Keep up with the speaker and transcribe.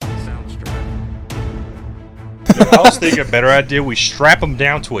I was thinking a better idea. We strap them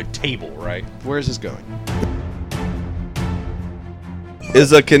down to a table, right? Where's this going?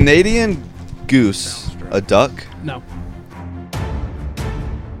 Is a Canadian goose a duck? No.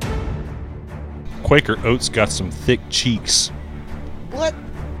 Quaker Oats got some thick cheeks. What?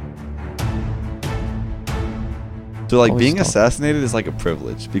 So like Always being thought. assassinated is like a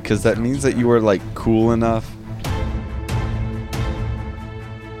privilege because that means that you were like cool enough.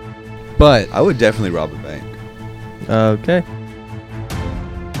 But I would definitely rob a bank. Okay.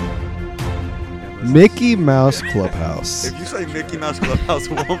 Mickey Mouse Clubhouse. If you say Mickey Mouse Clubhouse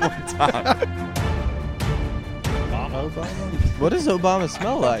one more time. What does Obama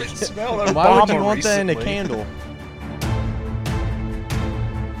smell like? Why would you want that in a candle?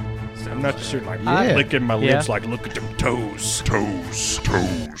 I'm not just sitting like Yeah. licking my Yeah. lips like, look at them toes.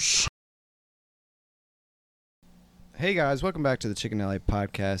 Toes. Hey guys, welcome back to the Chicken Alley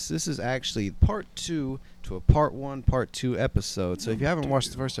Podcast. This is actually part 2 to a part 1, part 2 episode. So if you haven't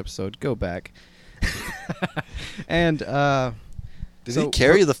watched the first episode, go back. And Did So he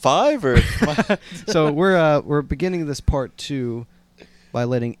carry the 5 or? so we're beginning this part 2 by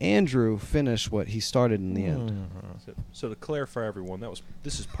letting Andrew finish what he started in the end. So to clarify, everyone,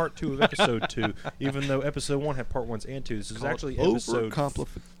 this is part 2 of episode 2. Even though episode 1 had part 1s and 2, this is actually episode.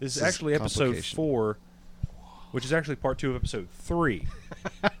 This is actually episode complication. 4, which is actually part 2 of episode 3.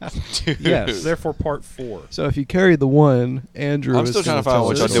 Yes. Therefore, part 4. So if you carry the 1, Andrew I'm is still trying to gonna find tell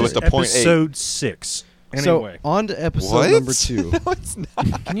what us y'all the did with story. the point 8. Episode 6. Anyway. So on to episode What? number 2. No, it's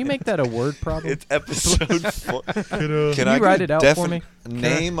not. Can you make that a word problem? It's episode 4. Can Can you write it out for me?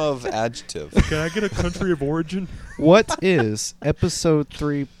 Name of adjective. I get a country of origin? What is episode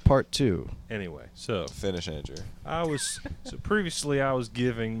 3, part 2? Anyway, so Finish, Andrew. previously I was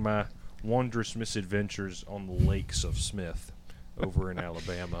giving my wondrous misadventures on the lakes of Smith over in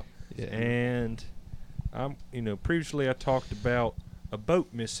Alabama. Yeah. And previously I talked about a boat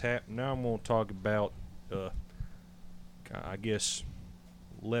mishap. Now I'm going to talk about I guess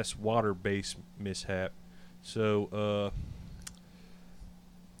less water-based mishap. So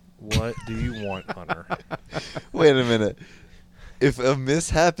what do you want, Hunter? Wait a minute. If a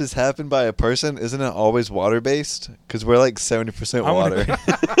mishap is happened by a person, isn't it always water-based? Because we're like 70% water.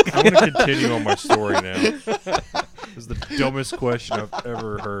 I'm going to continue on my story now. This is the dumbest question I've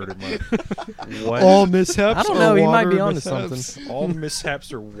ever heard in my what? All mishaps. I don't are know. He might water be onto mishaps. something. All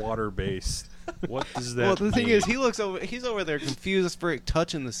mishaps are water-based. What does that Well, the thing mean? is, he's over there confused for it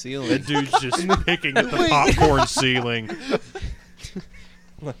touching the ceiling. That dude's just picking at the popcorn ceiling.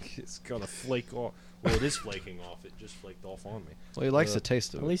 Like it's gonna flake off. Well, it is flaking off. It just flaked off on me. Well, he likes the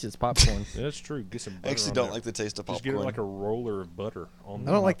taste of At it. least it's popcorn. Yeah, that's true. Get some butter I actually on don't there. like the taste of Just popcorn. get it like a roller of butter on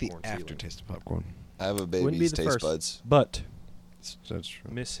the I don't like the popcorn ceiling. aftertaste of popcorn. I have a Wouldn't be baby's the taste first. buds. But That's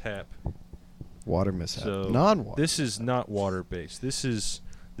true. mishap. Water mishap. So Non-water. this is not water based. This is.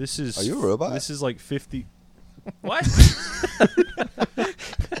 Are you a robot? This is like 50. What?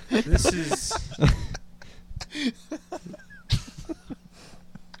 This is.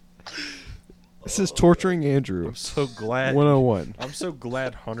 This is torturing Andrew. I'm so glad. 101. I'm so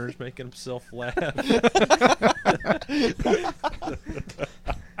glad Hunter's making himself laugh.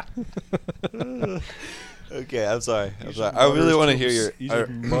 Okay, I'm sorry. He I'm just sorry. I really mutters want to to hear hims- your. He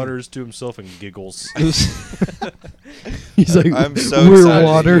just mutters to himself and giggles. He's like, I'm so we're excited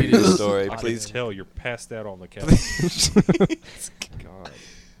water. to hear your story. I Please. can tell you're passed out on the couch. God.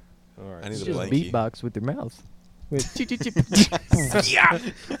 All right. I need You a just blankie. beatbox with your mouth.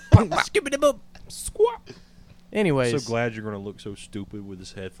 Squat. Anyways, So glad you're going to look so stupid with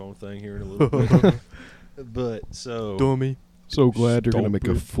this headphone thing here in a little bit. But so. dummy. So glad you're going to make a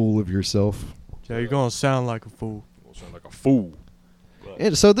Stupid. fool of yourself. Yeah, you're gonna sound like a fool. You'll sound like a fool. But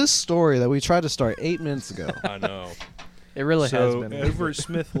And so this story that we tried to start 8 minutes ago. I know. It really has So been. over at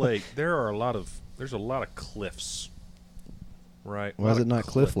Smith Lake, there's a lot of cliffs. Right. Why is it not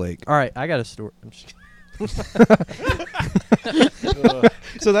Cliff Lake? All right, I got a story. I'm just kidding.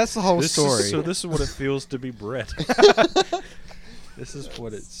 So that's the whole This story. This is what it feels to be Brett. This is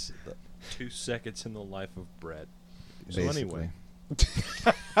what it's 2 seconds in the life of Brett. So anyway.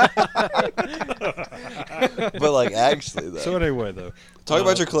 But like actually though. So anyway though. Talk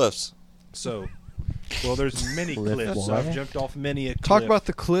about your cliffs. So, well, there's many Cliff cliffs. wall. I've jumped off many a cliff. Talk about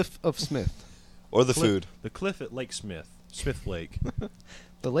the Cliff of Smith. Or the Cliff- food. The cliff at Lake Smith. Smith Lake.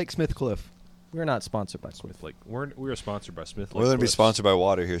 The Lake Smith Cliff. We're not sponsored by Cliff. Smith Lake. We're sponsored by Smith Lake. We're gonna be Cliffs. sponsored by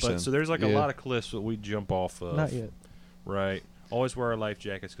water here soon. But so there's like a Yeah. lot of cliffs that we jump off of. Not yet. Right. Always wear our life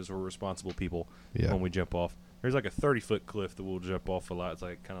jackets because we're responsible people Yeah. when we jump off. There's like a 30-foot cliff that we'll jump off a lot. It's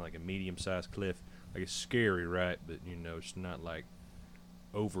like kind of like a medium-sized cliff. Like it's scary, right? But it's not like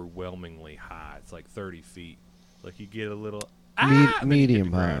overwhelmingly high. It's like 30 feet. Like you get a little Med- then you hit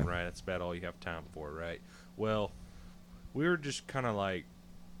medium the ground, high. right? That's about all you have time for, right? Well, we were just kind of like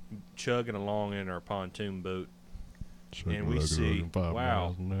chugging along in our pontoon boat, and we see,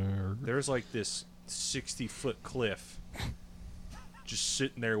 wow, there's like this 60-foot cliff just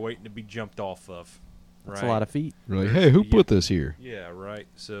sitting there waiting to be jumped off of. That's right? a lot of feet. Like, hey, who Yeah. put this here? Yeah, right.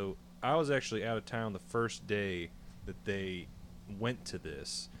 So I was actually out of town the first day that they went to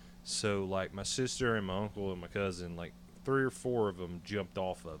this. So like my sister and my uncle and my cousin, like 3 or 4 of them jumped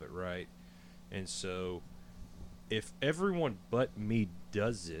off of it, right? And so if everyone but me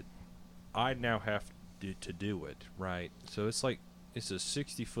does it, I now have to do it, right? So it's like it's a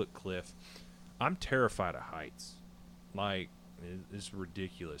 60-foot cliff. I'm terrified of heights. Like it's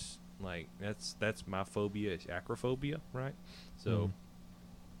ridiculous. Like that's my phobia, is acrophobia, right? So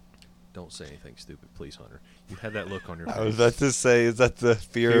don't say anything stupid, please, Hunter. You had that look on your face. I was about to say, is that the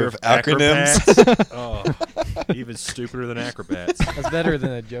fear of acrobats. acronyms? Oh, even stupider than acrobats. That's better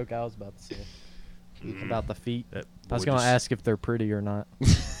than a joke I was about to say about the feet. That I was boy going to just- ask if they're pretty or not.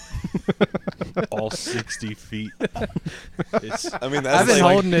 all 60 feet. It's, I mean, I've that's been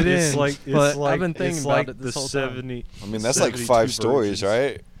like, holding it it's in, like, but like I've been thinking it's about like it this the whole time. 70. I mean, that's like 72 5 stories, virgins.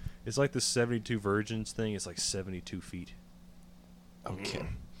 right? It's like the 72 virgins thing. It's like 72 feet. Okay.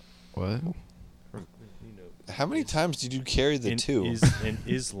 What? You know, How many times did you carry the in, 2? in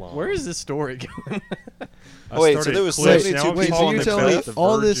Islam. Where is this story going? I Wait, so started there was clips, 72 now I'm Wait, so calling you're it telling me about the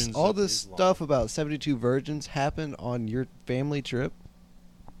all this virgins all of this Islam. stuff about 72 virgins happened on your family trip?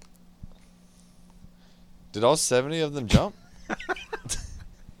 Did all 70 of them jump?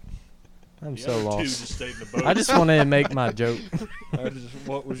 I'm The so other 2 lost. just stayed in the boat. I just wanted to make my joke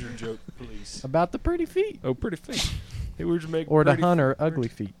What was your joke, please? about the pretty feet. Oh, pretty feet. Hey, we were just making Or the pretty Hunter feet. ugly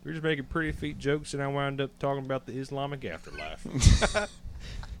feet. We were just making pretty feet jokes, and I wound up talking about the Islamic afterlife.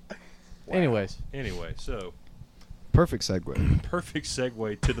 Wow. Anyways. Anyway, so Perfect segue. perfect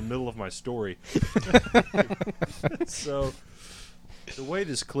segue to the middle of my story. So, the way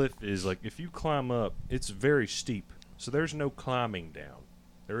this cliff is, like, if you climb up, it's very steep. So there's no climbing down.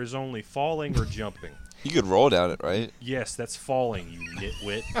 There is only falling or jumping. You could roll down it, right? Yes, that's falling, you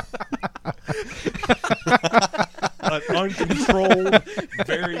nitwit. An uncontrolled,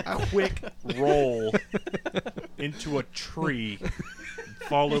 very quick roll into a tree,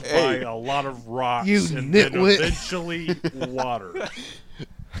 followed by a lot of rocks, You and then nitwit. eventually water.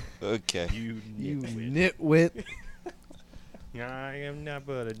 Okay. You You nitwit. nitwit. I am not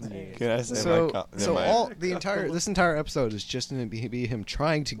but a nit. Can I say So, so my all the entire this entire episode is just going to be him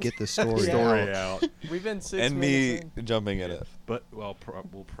trying to get the story Story out. out. We've been 6 and me jumping in it. But well,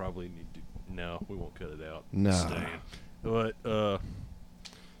 we'll probably need to. No, we won't cut it out. No. It's staying. But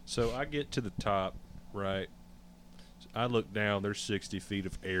so I get to the top, right? I look down. There's 60 feet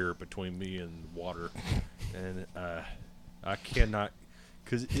of air between me and water, and I cannot,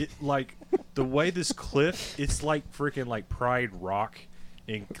 cause it like the way this cliff. It's like freaking like Pride Rock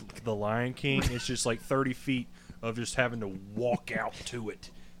in The Lion King. It's just like 30 feet of just having to walk out to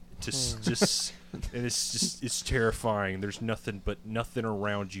it. Just and it's terrifying. There's nothing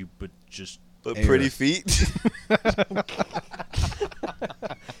around you but just But Air. pretty feet?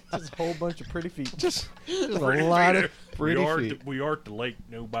 Just a whole bunch of pretty feet. Just a pretty lot feet. of pretty feet. We are at the lake.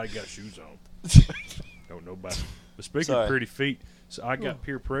 Nobody got shoes on. No, nobody. But speaking Sorry. of pretty feet, so I got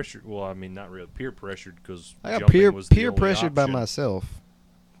peer pressured. Well, I mean, not really peer pressured because I got peer was the only pressured by option. myself.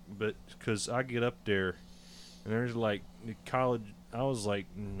 But because I get up there, and there's like college. I was like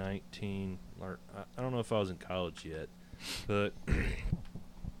 19, or I don't know if I was in college yet, but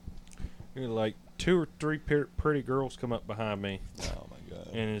like 2 or 3 pretty girls come up behind me, Oh my god.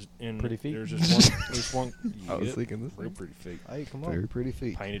 and Pretty feet? There's just one. There's one. I was yep, thinking this real thing. pretty feet, Hey, come Very on. pretty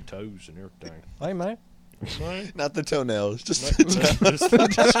feet. painted toes and everything. Hey, man. Right? Not the toenails, just Just the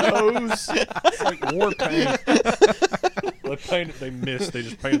toes. It's like war paint. They painted. They missed. They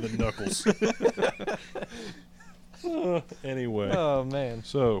just painted the knuckles. Anyway, Oh, man.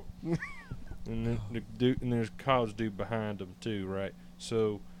 so and then the dude, and there's a college dude behind them too, right?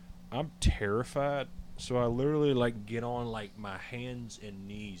 So I'm terrified. So I literally like get on like my hands and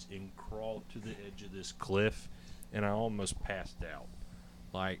knees and crawl to the edge of this cliff, and I almost passed out.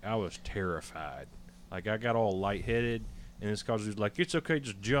 Like I was terrified. Like I got all lightheaded, and this college dude's like, "It's okay,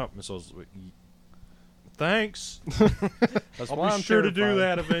 just jump." And so I was like, "Thanks, That's I'll why be I'm sure to do terrified.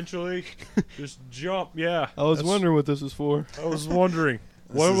 that eventually." Just jump, yeah. I was That's- wondering what this was for. I was wondering,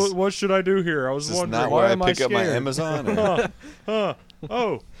 This what should I do here? I was This is wondering. not why where I am I pick up my scared? Amazon. Or?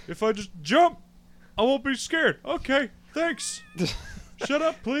 Oh, if I just jump, I won't be scared. Okay, thanks. Shut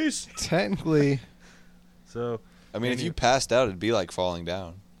up, please. Technically, So, I mean, if you passed out, it'd be like falling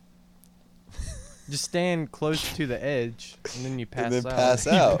down. Just stand close to the edge, and then you pass and then out. pass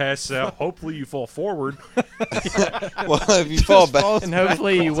You out. pass out. Hopefully you fall forward. Well, if you fall back, And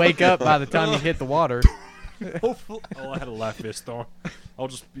hopefully you wake up by the time you hit the water. Hopefully. Oh, I had a life vest on. I'll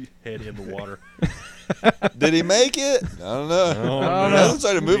just be head in the water. did he make it? I don't know. Oh, He no. hasn't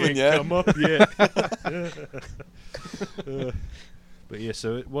started moving Ain't yet. Come up yet. But yeah,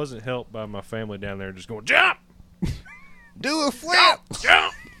 so it wasn't helped by my family down there just going jump, Do a flip.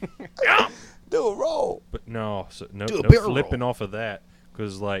 jump, jump. Do a roll. But no, so no Do a no barrel flipping roll. off of that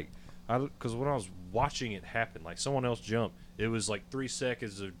because when I was watching it happen, like someone else jump, it was like 3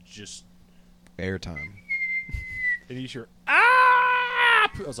 seconds of just Airtime. and you hear ah.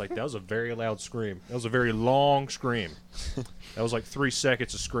 I was like, that was a very loud scream. That was a very long scream. That was like 3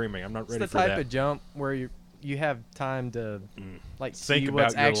 seconds of screaming. I'm not It's ready the for type that. of jump where you have time to like Think see about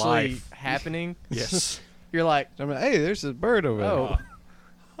what's your actually life. happening. Yes. You're like, I mean, hey, there's a bird over there. oh,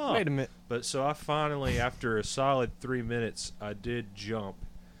 Huh. wait a minute. But so I finally, after a solid 3 minutes, I did jump,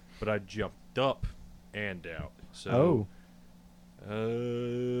 but I jumped up and out. So,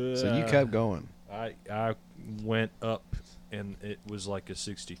 So you kept going. I went up, and it was like a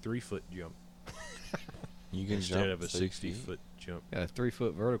 63-foot jump You can instead jump of a 6 feet. 60-foot jump. Yeah,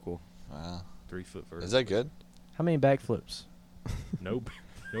 3-foot vertical. Wow. 3-foot vertical. Is that good? How many backflips? No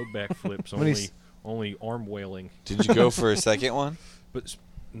backflips. Many only arm wailing. Did you go for a second one? But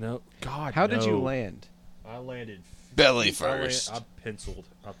no, God. How did you no. land? I landed Belly I first. penciled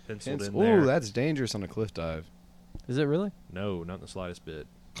in Ooh, there. that's dangerous on a cliff dive. Is it really? No, not in the slightest bit.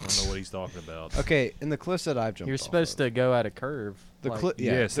 I don't know what he's talking about. Okay, in the cliffs that I've jumped You're off supposed of, to go at a curve. The like- cli-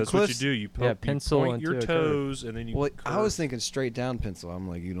 yeah, Yes, the that's what you cliffs- do. You, Yeah, pencil you point your into a curve. toes, and then you. Well, I was curve. thinking straight down pencil. I'm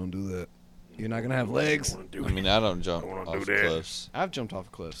like, you don't do that. You're not gonna have legs. I mean, I don't jump I wanna off do that. cliffs. I've jumped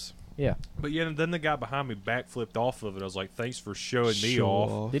off cliffs. Yeah. But yeah, then the guy behind me backflipped off of it. I was like, "Thanks for showing me Show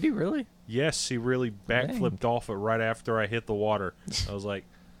off." off. Did he really? Yes, he really backflipped off it right after I hit the water. I was like,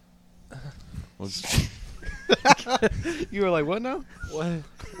 You were like, what now? "What?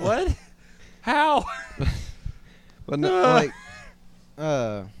 What? How?" But no, like,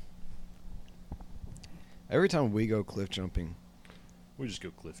 every time we go cliff jumping, We just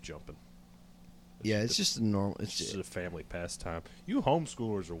go cliff jumping. yeah, it's just a normal. It's just a family pastime. You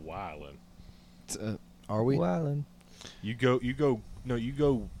homeschoolers are wildin'. Are we? Wildin'. You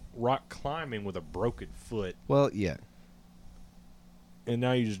go rock climbing with a broken foot, Well, yeah, and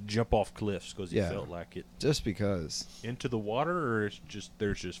now you just jump off cliffs because you Yeah. felt like it. just because Into the water, or it's just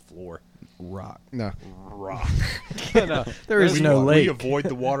there's just floor rock. No, rock. No, there is we, no we lake. avoid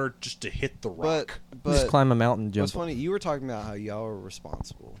the water just to hit the rock. Just but climb a mountain, jump. what's funny? You were talking about how y'all were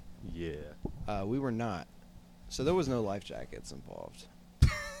responsible. Yeah. We were not. So there was no life jackets involved.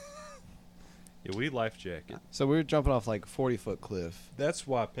 Yeah, we life jacket. So we were jumping off like a 40-foot cliff. That's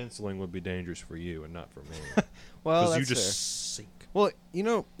why penciling would be dangerous for you and not for me. Well, Because that's you just sink. fair. Well, you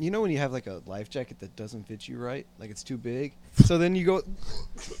know when you have like a life jacket that doesn't fit you right, like it's too big. So then you go.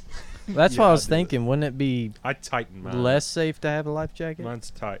 That's Yeah, what I I was do thinking. Wouldn't it be I tighten mine. less safe to have a life jacket? Mine's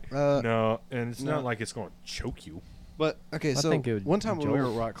tight. No, and it's no. not like it's going to choke you. but okay. I So think it would one time when we were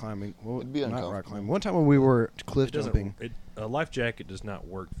jolt. rock climbing, well, It'd be not rock uncomfortable. climbing. One time when we were cliff It doesn't. jumping, A life jacket does not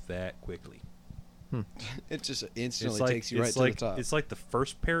work that quickly. it just instantly It's like takes you right it's to like the top. it's like the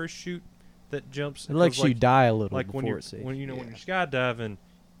first parachute that jumps. It lets goes you like, die a little like when before you're it's safe. when when Yeah. you're skydiving,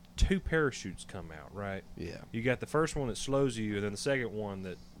 2 parachutes come out, right? Yeah. You got the first one that slows you, and then the second one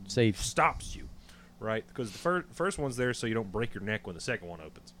that Safe. stops you, right? Because the first one's there so you don't break your neck when the second one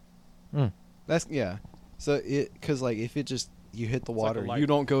opens. That's yeah. So because like if it just you hit the It's like a water, light- you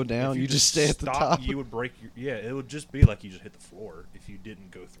don't go If down. You just stay at the stop, top. You would break your it would just be like you just hit the floor if you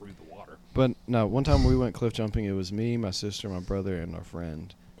didn't go through the water. But no, one time we went cliff jumping. It was me, my sister, my brother, and our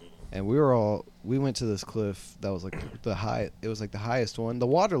friend. And we went to this cliff that was like the high. It was like the highest one. The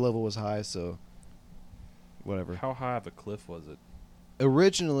water level was high, so whatever. How high of a cliff was it?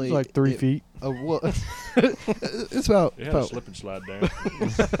 Originally, It's like 3 feet. Well, it's about. It had a about slip and slide down.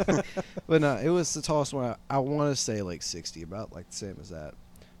 but no, it was the tallest one. I want to say like 60, about like the same as that.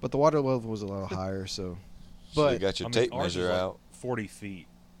 But the water level was a little higher, so So you But- got your I mean, tape ours is measure like out. 40 feet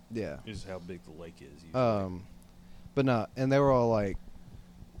yeah. is how big the lake is. Usually. But no, and they were all like,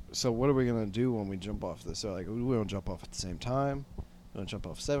 "So what are we gonna do when we jump off this?" They're like, "We don't jump off at the same time. We don't jump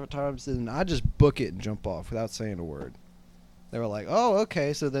off 7 times." And I just book it and jump off without saying a word. They were like, "Oh,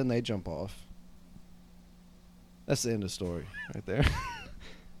 okay." So then they jump off. That's the end of story right there.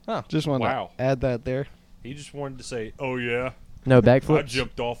 Huh. Just wanted Wow. to add that there. He just wanted to say, "Oh yeah, No I backflips.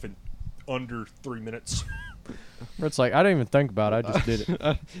 jumped off in under 3 minutes." Where it's like I didn't even think about it. I just did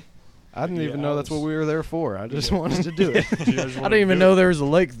it. I didn't Yeah, even I know that's what was- we were there for. I just wanted to do it. You guys I wanna didn't even do know it? there was a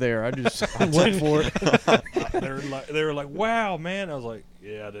lake there. I just went for it. They were like, wow, man. I was like,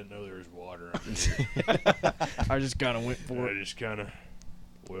 yeah, I didn't know there was water under here. I just kind of went for I it. just kind of,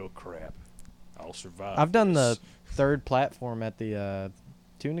 well, crap. I'll survive. I've done the this. third platform at the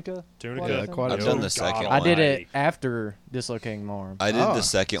Tunica. Tunica. Yeah, quite a I've bit. done the God second I did almighty. it after dislocating my arm. I did Oh. the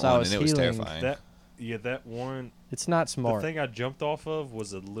second So I one, was and it was healing. terrifying. That one. It's not The smart. thing I jumped off of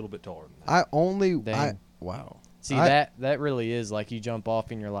was a little bit taller than that. I only. Dang. Wow. See, I- that really is like you jump off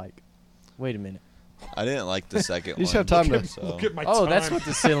and you're like, wait a minute. I didn't like the second You just one. have time to- so- Look at my Oh, time. that's what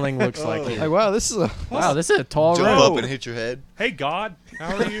the ceiling looks like. Here. Like, wow, this is a. Wow, this is a tall Jump road. up and hit your head. Hey, God,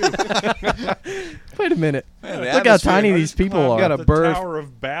 how are you? Wait a minute. Man, the Look how atmosphere- tiny these people climbed- are. got a the bird. Tower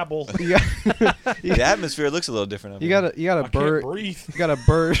of Babel. You got, The atmosphere looks a little different. up you here. got a I bird. can't breathe. You got a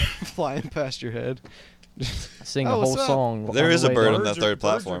bird flying past your head. Sing Oh, a whole what's up? song. There on is the a way bird down. on that third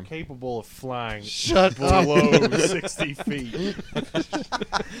Birds platform. are capable of flying Shut up. below 60 feet.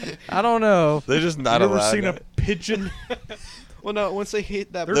 I don't know. They're just not you ever allowed. seen a to- pigeon? Well, no, once they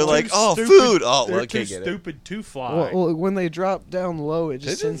hit that. They're too like, oh, stupid- food. Oh, well, they're I can't too get it. stupid to fly. Well, when they drop down low, it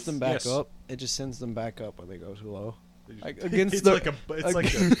just sends Pigeons? them back Yes. up. It just sends them back up when they go too low. Like, It's against the. like a, it's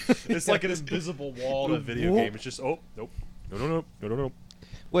like a, it's like an invisible wall in a video game. It's just, oh, nope, no.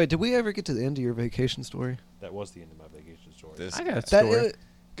 Wait, did we ever get to the end of your vacation story? That was the end of my vacation story. This- I got a That story. is-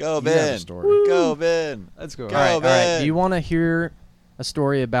 Go, You have a Ben. story. Go, Ben. Let's go. Go. all right. Ben. Do you want to hear a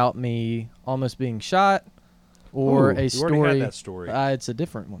story about me almost being shot, or Ooh, a you already story? had that story. It's a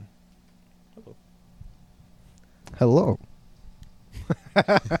different one. Hello.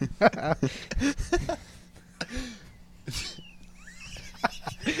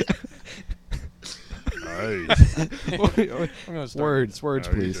 Words,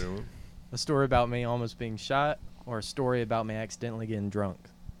 please. A story about me almost being shot, or a story about me accidentally getting drunk.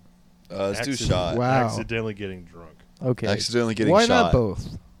 Let's do Accident- shot. Wow. Accidentally getting drunk. Okay. Accidentally getting Why shot. not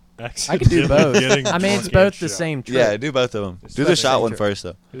both? I can do both. Getting I mean, it's drunk both and the shot. same trip. Yeah, do both of them. It's Do both the the shot same one trip. first,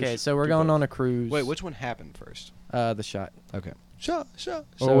 though. Okay, so we're Do going both. on a cruise. Wait, which one happened first? The shot. Okay. Shot.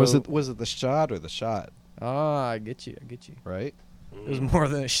 Or was So- it the shot or the shot? Oh, I get you. Right. It was more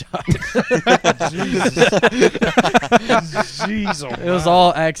than a shot. Jeez, oh It was my.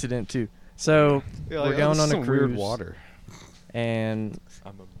 all accident too. So Yeah, we're going on a weird cruise, water. and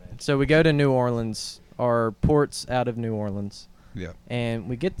I'm a man. so we go to New Orleans. Our port's out of New Orleans, Yeah. and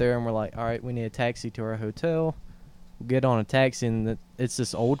we get there, and we're like, all right, we need a taxi to our hotel. We get on a taxi, and it's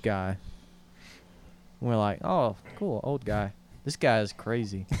this old guy. And we're like, oh, cool, old guy. This guy is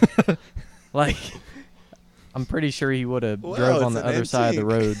crazy. Like, I'm pretty sure he would have Wow, drove on it's the an other side of the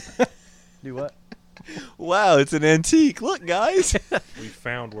road. antique. Do what? Wow, it's an antique. Look, guys. We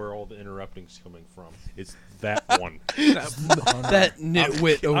found where all the interrupting's coming from. It's that one. That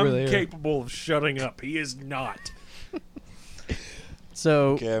nitwit over I'm there. capable of shutting up. He is not. So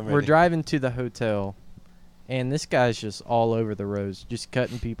Okay, I'm we're ready. driving to the hotel, and this guy's just all over the roads, just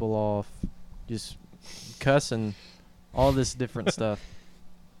cutting people off, just cussing, all this different stuff.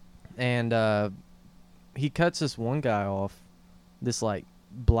 And he cuts this one guy off, this like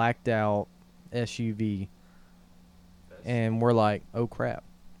blacked out SUV, and we're like, oh crap.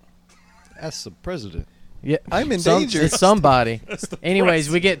 That's the president. Yeah, I'm in some- danger. It's somebody. That's the Anyways,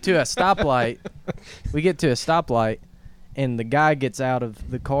 we president. get to a stoplight. And the guy gets out of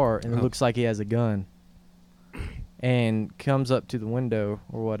the car, and it Oh. looks like he has a gun. And comes up to the window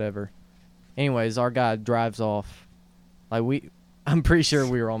or whatever. Anyways, our guy drives off. I'm pretty sure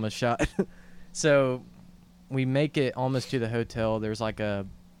we were almost shot. So we make it almost to the hotel. There's like a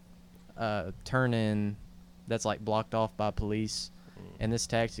turn in that's like blocked off by police. And this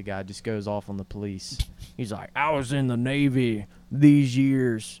taxi guy just goes off on the police. He's like, I was in the Navy these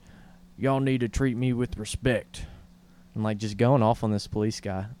years. Y'all need to treat me with respect. And like just going off on this police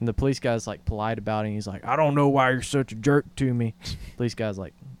guy. And the police guy's like polite about it. And he's like, I don't know why you're such a jerk to me. Police guy's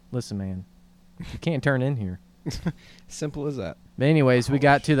like, listen, man, you can't turn in here. Simple as that. But anyways, we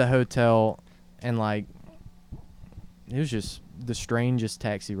got to the hotel, and like, it was just the strangest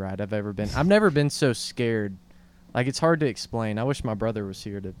taxi ride I've ever been. I've never been so scared. Like, it's hard to explain. I wish my brother was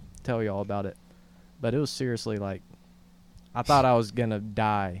here to tell you all about it. But it was seriously like, I thought I was gonna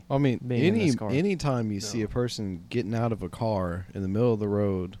die. I mean, Being in this car. anytime you see a person getting out of a car in the middle of the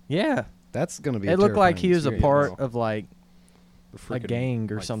road, Yeah, that's gonna be. it looked like he was a part. part of like The a frickin',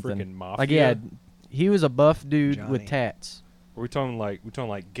 gang or like, something. frickin' mafia. Like he was a buff dude with Johnny. tats. Are we talking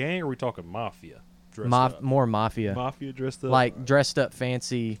like gang or are we talking mafia? Dressed up? More mafia. Mafia dressed up? Like dressed up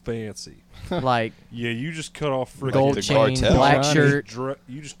fancy, fancy. like Yeah, you just cut off frickin' gold the chain, cartel. black Johnny. shirt.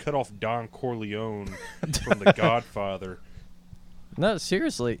 You just cut off Don Corleone from The Godfather. No,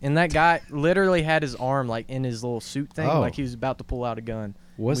 seriously. And that guy literally had his arm like in his little suit thing, Oh. like he was about to pull out a gun.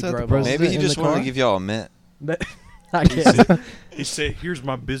 Was We that the drove president? Maybe he in just the wanted car? to give y'all a mint. But I guess. He said, "Here's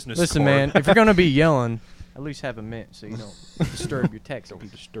my business Listen, card. man, if you're gonna be yelling, at least have a mint so you don't disturb your taxi Don't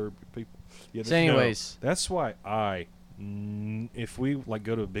people. disturb your people." Yeah, So anyways. that's why if we like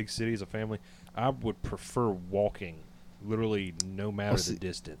go to a big city as a family, I would prefer walking, literally no matter see- the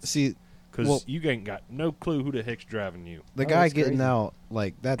distance. See, Because well- you ain't got no clue who the heck's driving you. the Oh, guy that's getting crazy. out,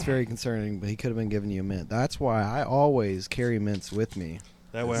 like, that's very concerning, but he could have been giving you a mint. That's why I always carry mints with me.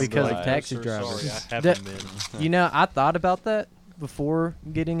 That way, Because I'm of like, taxi "No, sir, drivers." Sorry, I have That- a mint." You know, I thought about that before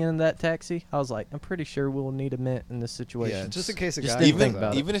getting in that taxi. I was like, I'm pretty sure we'll need a mint in this situation. Yeah, just in case a Just guy didn't comes think out.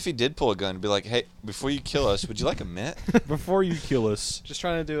 about it. Even if he did pull a gun, be like, hey, before you kill us, would you like a mint? Before you kill us, Just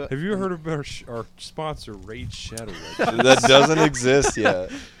trying to do it. have you heard of our sponsor, Raid Shadow Legends? That doesn't exist yet.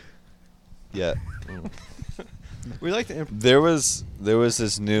 Yet. We like to. There was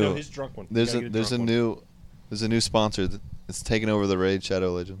this new. No, his drunk one. There's Gotta a get there's a drunk one. new sponsor that's taking over the Raid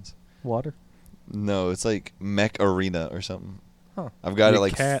Shadow Legends. Water. No, it's like Mech Arena or something. Huh. I've got The it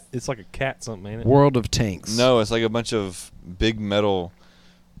like cat. It's like a cat something, ain't it? World of Tanks. no, it's like a bunch of big metal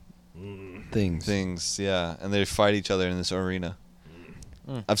Things. things, yeah, and they fight each other in this arena.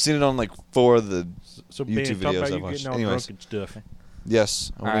 Mm. I've seen it on like 4 of the So YouTube Ben, talk videos about I've you watched. getting all Anyways. drunk and stuff.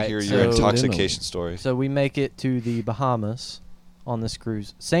 yes. I want to Alright, hear so- your intoxication story. So we make it to the Bahamas on this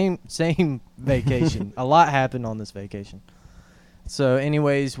cruise. Same vacation. A lot happened on this vacation. So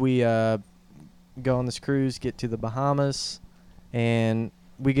anyways, we go on this cruise, get to the Bahamas, and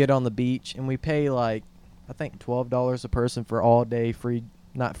we get on the beach and we pay like I think $12 a person for all day free,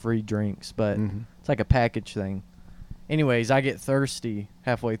 not free drinks, but Mhm. it's like a package thing. Anyways, I get thirsty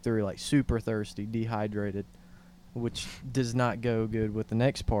halfway through, like super thirsty, dehydrated, which does not go good with the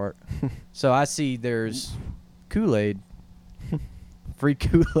next part. So I see there's Kool-Aid, free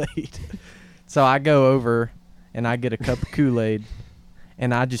Kool-Aid. So I go over and I get a cup of Kool-Aid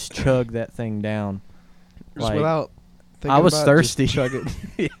and I just chug that thing down. Just Like, without. I was thinking about it, just thirsty. Chug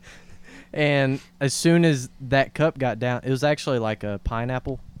it. And as soon as that cup got down, it was actually like a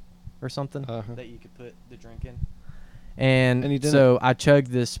pineapple or something Uh-huh. that you could put the drink in. And, And you didn't- so I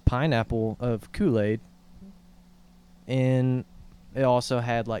chugged this pineapple of Kool-Aid, and it also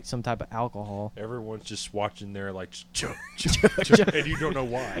had like some type of alcohol. Everyone's just watching there, like chug, chug, chug, and you don't know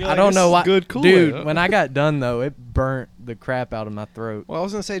why. You're I like, don't "This know is why, good Kool-Aid, dude. huh?" When I got done though, it burnt the crap out of my throat. Well, I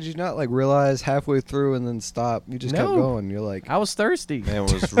was gonna say, did you not like realize halfway through and then stop? You just kept No. going. You're like, I was thirsty. Man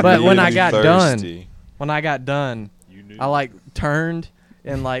was But when I really got thirsty. When I got done, You knew. I like turned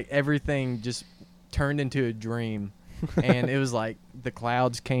and like everything just turned into a dream. And it was like the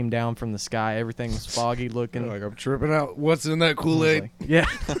clouds came down from the sky. Everything was foggy looking. you're like, I'm tripping out. What's in that I was Kool-Aid? like- yeah.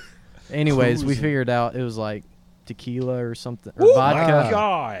 Anyways, we Cruising. figured out it was like tequila or something or Oh vodka. my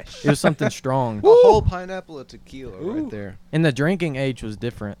gosh. It was something strong. A whole pineapple of tequila Ooh. right there. And the drinking age was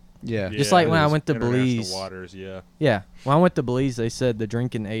different. Yeah. Just like it when I is went to international Belize. Waters, yeah. Yeah. When I went to Belize, they said the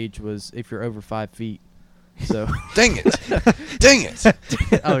drinking age was if you're over 5 feet. So. Dang it! Dang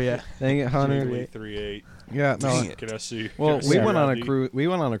it! Oh yeah. Dang it, Hunter. 38. Yeah. No. Dang it. Can I see? Well, can I we see went your on a ID? cruise. We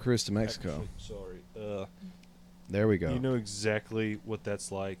went on a cruise to Mexico. Sorry. There we go. You know exactly what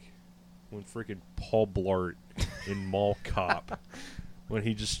that's like when freaking Paul Blart in Mall Cop when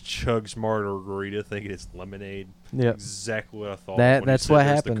he just chugs margarita thinking it's lemonade. Yep. Exactly what I thought. That- when he that's said what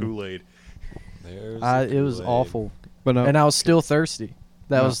there's happened. The Kool-Aid. There's It was Kool-Aid. awful. but no. And I was still thirsty.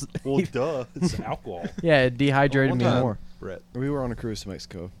 That No. was. Well, duh. It's alcohol. Yeah, it dehydrated One me time- more. Brett. we were on a cruise to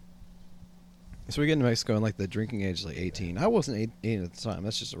Mexico. So we get to Mexico and like the drinking age is like 18. I wasn't 18 at the time.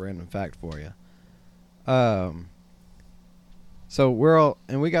 That's just a random fact for you. So we're all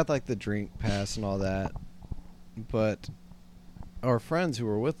and we got like the drink pass and all that, but our friends who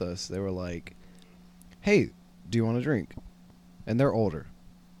were with us, they were like, "Hey, do you want a drink?" And they're older,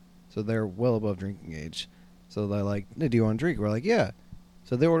 so they're well above drinking age. So they're like, "Hey, do you want a drink?" We're like, "Yeah."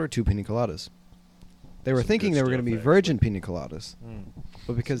 So they ordered 2 pina coladas. They were Some thinking good they were going to stuff, be actually. virgin pina coladas. Mm.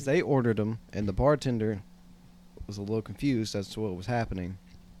 But because they ordered them and the bartender was a little confused as to what was happening,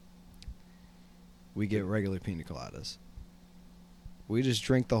 we get regular pina coladas. We just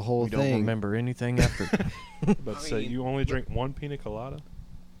drink the whole We thing. don't remember anything after. But I say mean, you only drink one pina colada?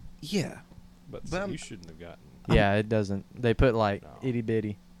 Yeah, But But I'm- you shouldn't have gotten. Yeah, it doesn't. They put like No. itty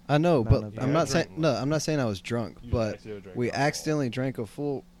bitty. I know, None but of that. I'm Yeah, not I saying drank no. one. I'm not saying I was drunk, You but accidentally drank we alcohol. accidentally drank a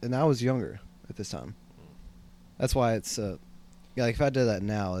full, and I was younger at this time. That's why it's yeah. Like if I did that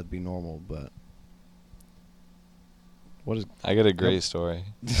now, it'd be normal. But what is? I got a great story.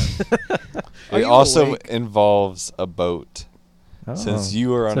 Are It you also awake? involves a boat. Oh. Since you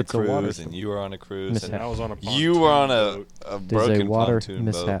were on So a it's a water cruise and you were on a cruise mishap. and I was on a pontoon you were on boat. a There's broken a water pontoon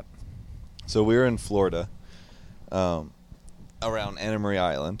mishap. boat. So we were in Florida, around Anna Maria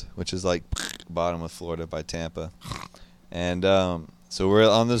Island, which is like bottom of Florida by Tampa. And so we're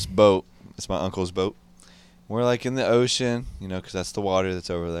on this boat. It's my uncle's boat. We're like in the ocean, you know, because that's the water that's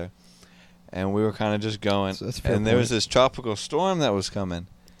over there. And we were kind of just going. So that's a fair and there was point. this tropical storm that was coming.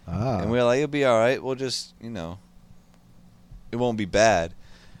 And we were like, it'll be all right. We'll just, you know, it won't be bad.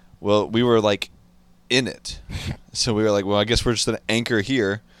 Well, we were like in it. So we were like, well, I guess we're just going to anchor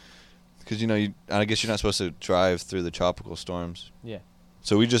here. Because, you know, I guess you're not supposed to drive through the tropical storms. Yeah.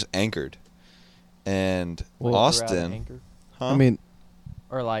 So we just anchored. And Well, throughout an Austin. anchor? Huh? I mean,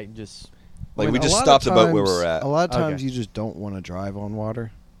 Or like just like I mean, we a just lot of stopped the boat where times- we're at. A lot of Okay. times you just don't want to drive on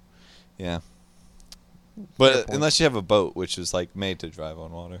water. Yeah. Fair But point. unless you have a boat, which is like made to drive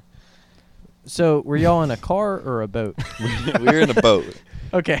on water. So were y'all in a car or a boat? We were in a boat.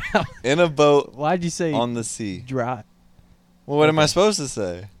 Okay. In a boat Why'd you say on the sea. dry? Well, what am I Okay. supposed to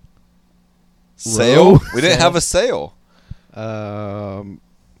say? Sail? We didn't Sail. have a sail.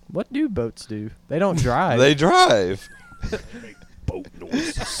 What do boats do? They don't drive. They drive. Make boat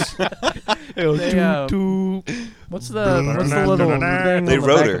noises. What's the little thing They on the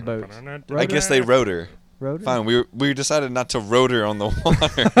rotor. back of boats? I guess they rotor. Rotor? Fine, we decided not to rotor on the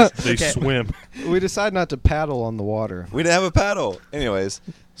water. They Okay. swim. We decided not to paddle on the water. We didn't have a paddle. Anyways,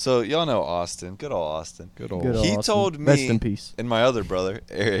 so y'all know Austin. Good old Austin. Good old. Good old He Austin. told me Rest in peace. and my other brother,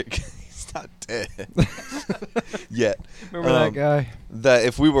 Eric, he's not dead yet. Remember that guy? That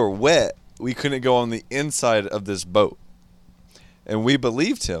if we were wet, we couldn't go on the inside of this boat. And we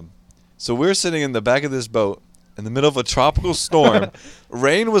believed him. So we're sitting in the back of this boat in the middle of a tropical storm.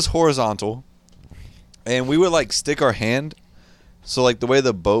 Rain was horizontal. And we would like stick our hand. So like the way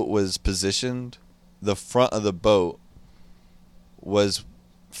the boat was positioned, the front of the boat was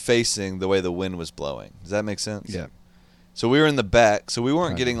facing the way the wind was blowing. Does that make sense? Yeah. So we were in the back, so we weren't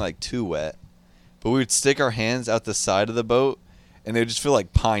Kind getting of. like too wet. But we would stick our hands out the side of the boat and they would just feel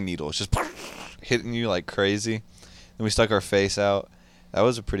like pine needles just hitting you like crazy. And we stuck our face out. That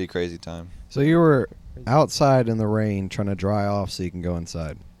was a pretty crazy time. So you were outside in the rain trying to dry off so you can go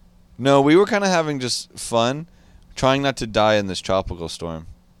inside. No, we were kind of having just fun, trying not to die in this tropical storm,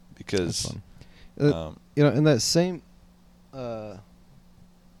 That's because fun. um, You know, in that same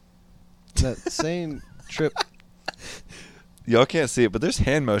trip, y'all can't see it, but there's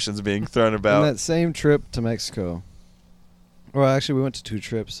hand motions being thrown in about. that same trip to Mexico. Well, actually, we went to 2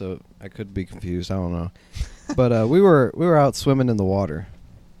 trips, so I could be confused. I don't know, but we were out swimming in the water.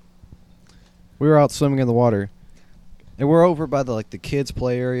 We were out swimming in the water, and we're over by the kids'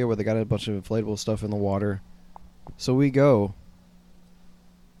 play area where they got a bunch of inflatable stuff in the water. So we go,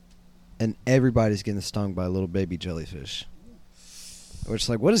 and everybody's getting stung by a little baby jellyfish. We're just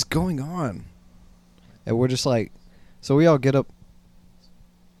like, what is going on? And we're just like, so we all get up.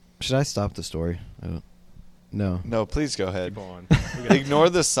 Should I stop the story? I don't. No. No, please go ahead. Keep on. We got- Ignore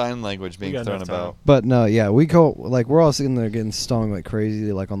the sign language We being got thrown enough about. time. But no, yeah, we go we're all sitting there getting stung like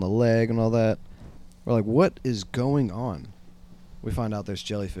crazy, like on the leg and all that. We're like, what is going on? We find out there's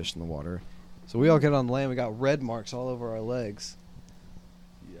jellyfish in the water. So we all get on land. We got red marks all over our legs.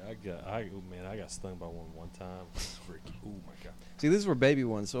 Yeah, I got stung by one time. It's freaky. Oh my god. See, these were baby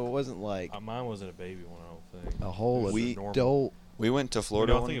ones, so it wasn't like Mine wasn't a baby one. I don't think. a whole It was We adult. We went to You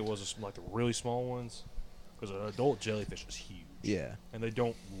Florida. know, I one- think it was like the really small ones, because an adult jellyfish is huge. Yeah, And they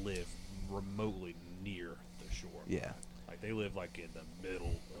don't live remotely near the shore. yeah. Like they live like in the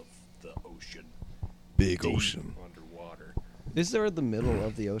middle of the ocean. Big deep ocean. Underwater. Is there the middle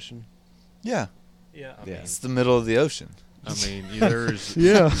of the ocean? Yeah, Yeah. I Yeah. it's the middle of the ocean. mean, there's.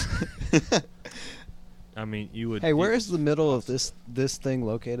 Yeah. I mean, you would. Hey, where is the middle of this thing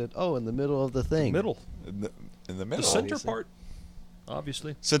located? Oh, in the middle of the thing. middle? In the The middle. center Obviously. part.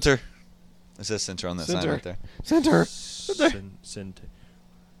 Obviously. Center. It says center on that sign Center. right there. Center.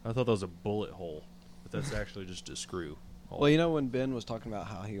 I thought that was a bullet hole, but that's actually just a screw. hole. Well, you know when Ben was talking about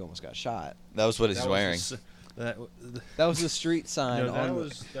how he almost got shot. That was what That he's was wearing. the s- That, That was the street sign. no, that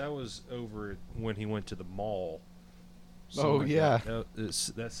on that was over when he went to the mall. Oh, like yeah.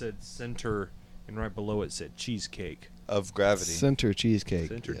 that said center, and right below it said cheesecake. Of gravity. Center Cheesecake.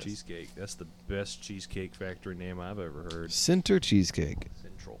 Center yes. Cheesecake. That's the best cheesecake factory name I've ever heard. Center Cheesecake.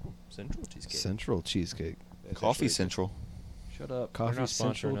 Central Cheesecake. Central Cheesecake. That's Coffee actually- Central. Shut up. They're Coffee not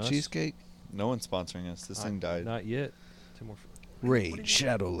Central sponsoring us. Cheesecake. No one's sponsoring us. This thing died. Not yet. 2 more. Raid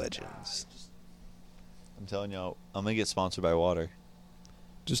Shadow Legends. I'm telling y'all, I'm gonna get sponsored by water.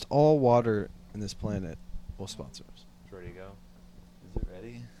 Just all water in this planet will sponsor us. It's ready to go. Is it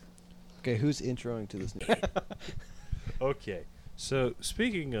ready? Okay, who's introing to this? New Okay, So,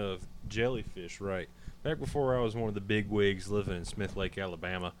 speaking of jellyfish, right? Back before I was one of the big wigs living in Smith Lake,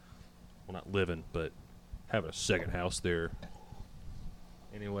 Alabama. Well, not living, but having a second house there.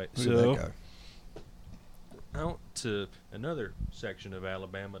 Anyway, Look at that so guy. out to another section of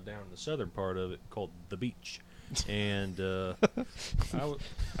Alabama down in the southern part of it called the beach. And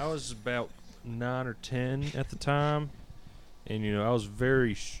I was about 9 or 10 at the time. And, you know, I was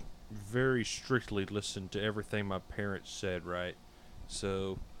very strictly listened to everything my parents said, right?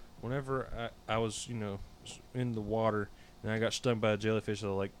 So whenever I was, you know, in the water and I got stung by a jellyfish, I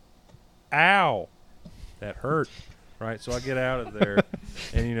was like, ow, that hurt, right? So I get out of there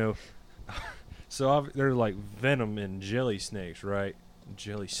and, you know, so they're like venom and jelly snakes, right?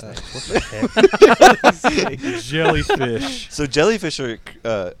 Jelly snakes. What the heck? Jellyfish. So jellyfish are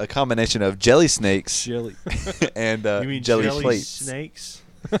a combination of jelly snakes Jelly. and You mean jelly jelly plates. snakes?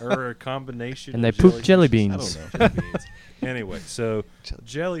 Or a combination And of they poop jelly jellyfish? beans. I don't know. Jelly beans. Anyway, so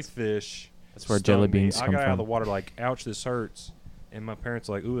jellyfish. That's where stung jelly me. beans I come got out of the from. water like, ouch, this hurts. And my parents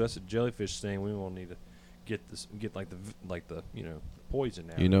were like, ooh, that's a jellyfish sting. We won't need to get like the you know, poison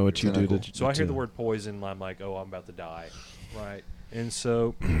out. You know what you do to So I hear the word poison, and I'm like, oh, I'm about to die, right? And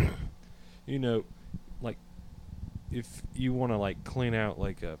so, you know, like if you want to like clean out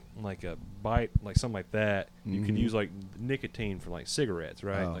like a bite, like something like that, you can Mhm. use like nicotine from like cigarettes,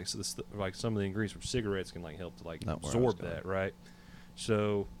 right? Oh. Like so like some of the ingredients from cigarettes can like help to like Not where I was absorb going. that, right?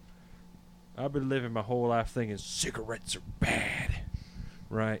 So I've been living my whole life thinking cigarettes are bad,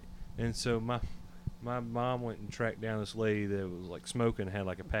 right? And so my mom went and tracked down this lady that was like smoking and had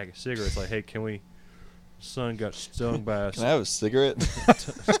like a pack of cigarettes. Like, hey, son got stung by a Can I have a cigarette?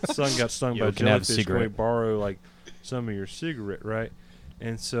 son got stung Yo, by a can I have a jellyfish. Can we cigarette? borrow like some of your cigarette, right?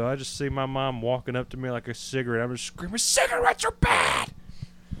 And so I just see my mom walking up to me like a cigarette. I'm just screaming, cigarettes are bad.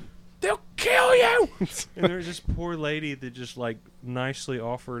 They'll kill you. And there's this poor lady that just like nicely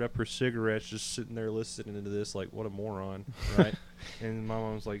offered up her cigarettes, just sitting there listening to this like, what a moron, right? And my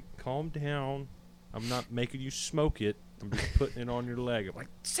mom was like, calm down. I'm not making you smoke it. I'm just putting it on your leg. I'm like,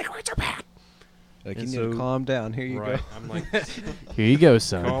 cigarettes are bad. Like, you And need to so- calm down. Here you right. go. I'm like, Here you go,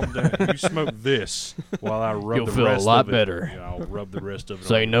 son. calm down. You smoke this while I rub You'll the feel a rest lot of it. better. Yeah, I'll rub the rest of it.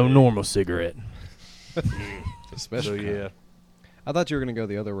 Say on your no leg. normal cigarette. So Especially. yeah, I thought you were gonna go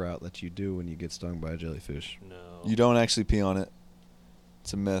the other route that you do when you get stung by a jellyfish. no. You don't actually pee on it.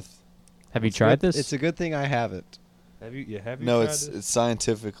 It's a myth. Have you It's tried good- this? It's a good thing I haven't. Have you? Yeah, have you? No, tried it's this?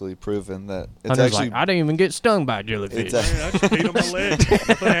 scientifically proven that it's Hunter's actually like, I didn't even get stung by a jellyfish. It's a- Man, I just peed on my leg.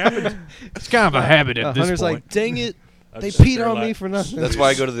 Nothing happened. It's kind of a habit at this Hunter's point. like, dang it, I they just sit peed there on me like- for nothing. that's why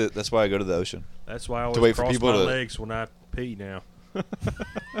I go to the ocean. That's why I always wait for cross people my to- legs when I pee now.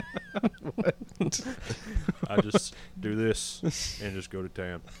 I just do this and just go to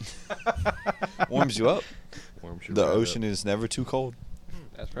town. Warms you up. Warms your The right ocean up. is never too cold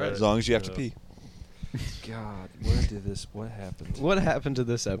That's right. as long as you have to Yeah. pee. God, what happened? What happened to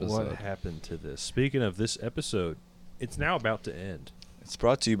this What episode? happened to this? Speaking of this episode, it's now about to end. It's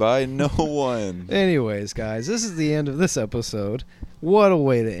brought to you by no one. Anyways, guys, this is the end of this episode. What a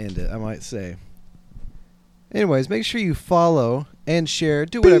way to end it, I might say. Anyways, make sure you follow and share.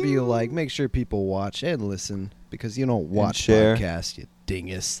 Do whatever you like. Make sure people watch and listen because you don't watch share. podcasts, you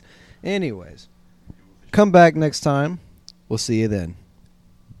dingus. Anyways, come back next time. We'll see you then.